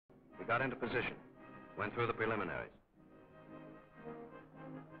got into position, went through the preliminaries.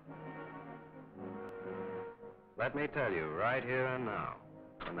 Let me tell you, right here and now,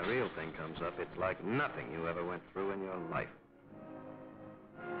 when the real thing comes up, it's like nothing you ever went through in your life.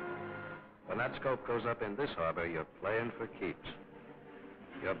 When that scope goes up in this harbor, you're playing for keeps.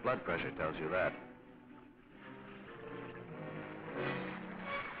 Your blood pressure tells you that.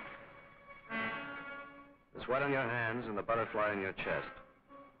 The sweat on your hands and the butterfly in your chest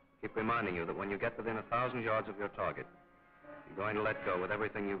keep reminding you that when you get within 1,000 yards of your target, you're going to let go with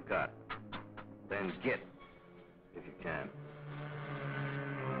everything you've got. Then get, if you can.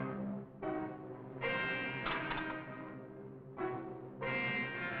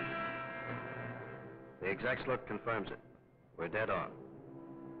 The exec's look confirms it. We're dead on.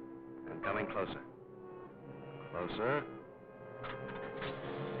 And coming closer. Closer.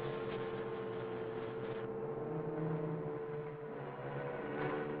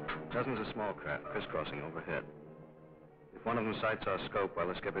 Dozens of small craft crisscrossing overhead. If one of them sights our scope while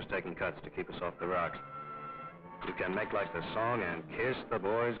the skipper's taking cuts to keep us off the rocks, you can make like the song and kiss the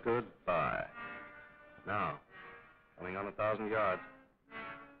boys goodbye. Now, coming on 1,000 yards.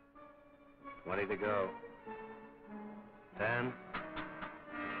 20 to go. 10.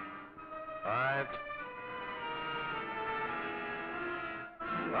 5.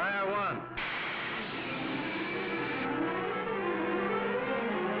 Fire 1.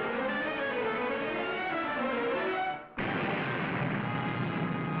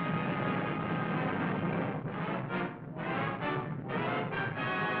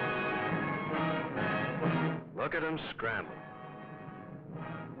 Look at him scramble.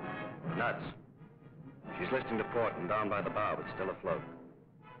 Nuts. She's listing to port and down by the bow, but still afloat.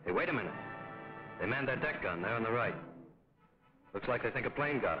 Hey, wait a minute. They manned their deck gun there on the right. Looks like they think a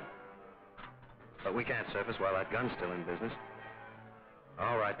plane got him. But we can't surface while that gun's still in business.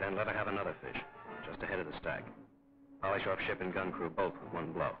 All right, then, let her have another fish, just ahead of the stack. Polish off ship and gun crew both with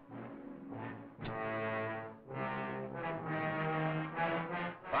one blow.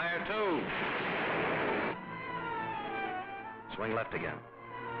 Fire 2. Swing left again.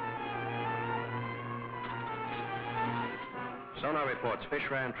 Sonar reports fish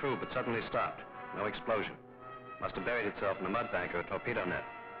ran true, but suddenly stopped. No explosion. Must have buried itself in a mud bank or a torpedo net.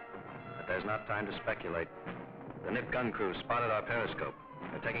 But there's not time to speculate. The Nip gun crew spotted our periscope.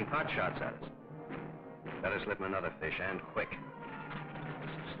 They're taking pot shots at us. Better slip them another fish, and quick.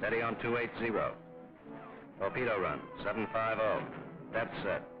 Steady on 280. Torpedo run, 750. Depth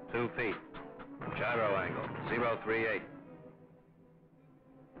set, 2 feet. Gyro angle, 038.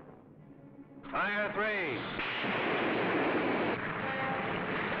 Fire 3.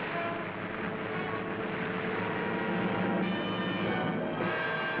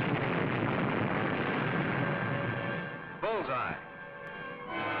 Bullseye.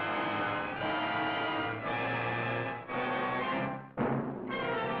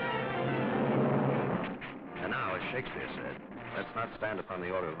 And now, as Shakespeare said, let's not stand upon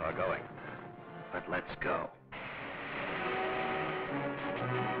the order of our going, but let's go.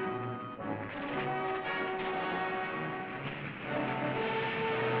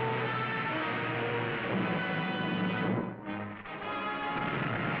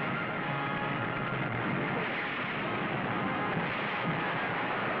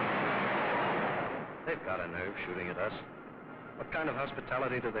 They've got a nerve shooting at us. What kind of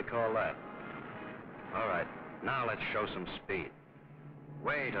hospitality do they call that? All right, now let's show some speed.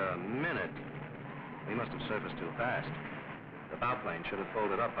 Wait a minute. We must have surfaced too fast. The bow plane should have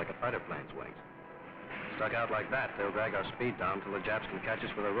folded up like a fighter plane's wings. Stuck out like that, they'll drag our speed down till the Japs can catch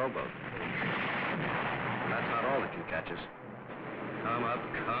us with a rowboat. And that's not all that can catch us. Come up,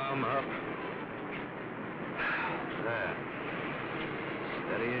 come up. There.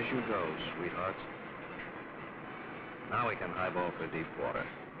 Steady as you go, sweethearts. Now we can highball for deep water.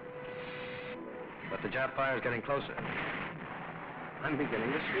 But the Jap fire's getting closer. I'm beginning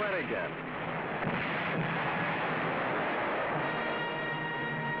to sweat again.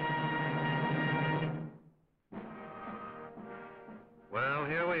 Well,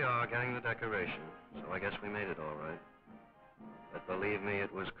 here we are, getting the decoration. So I guess we made it all right. But believe me,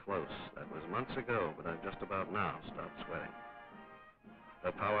 it was close. That was months ago, but I've just about now stopped sweating.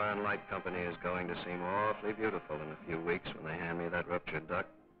 The Power and Light Company is going to seem awfully beautiful in a few weeks when they hand me that ruptured duck.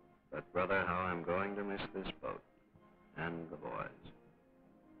 But, brother, how I'm going to miss this boat. And the boys.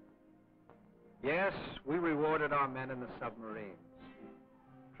 Yes, we rewarded our men in the submarines.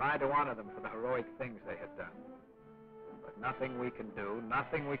 Tried to honor them for the heroic things they had done. But nothing we can do,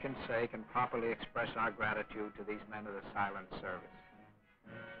 nothing we can say can properly express our gratitude to these men of the silent service.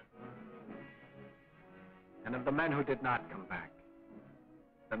 And of the men who did not come back.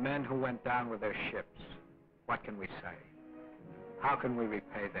 The men who went down with their ships, what can we say? How can we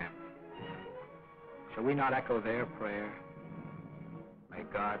repay them? Shall we not echo their prayer? May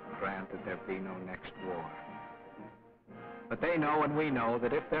God grant that there be no next war. But they know and we know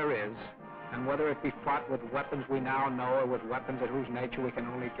that if there is, and whether it be fought with weapons we now know or with weapons at whose nature we can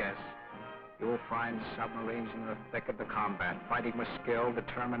only guess, you will find submarines in the thick of the combat, fighting with skill,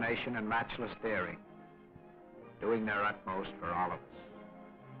 determination, and matchless daring, doing their utmost for all of us,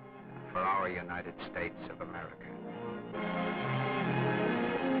 and for our United States of America.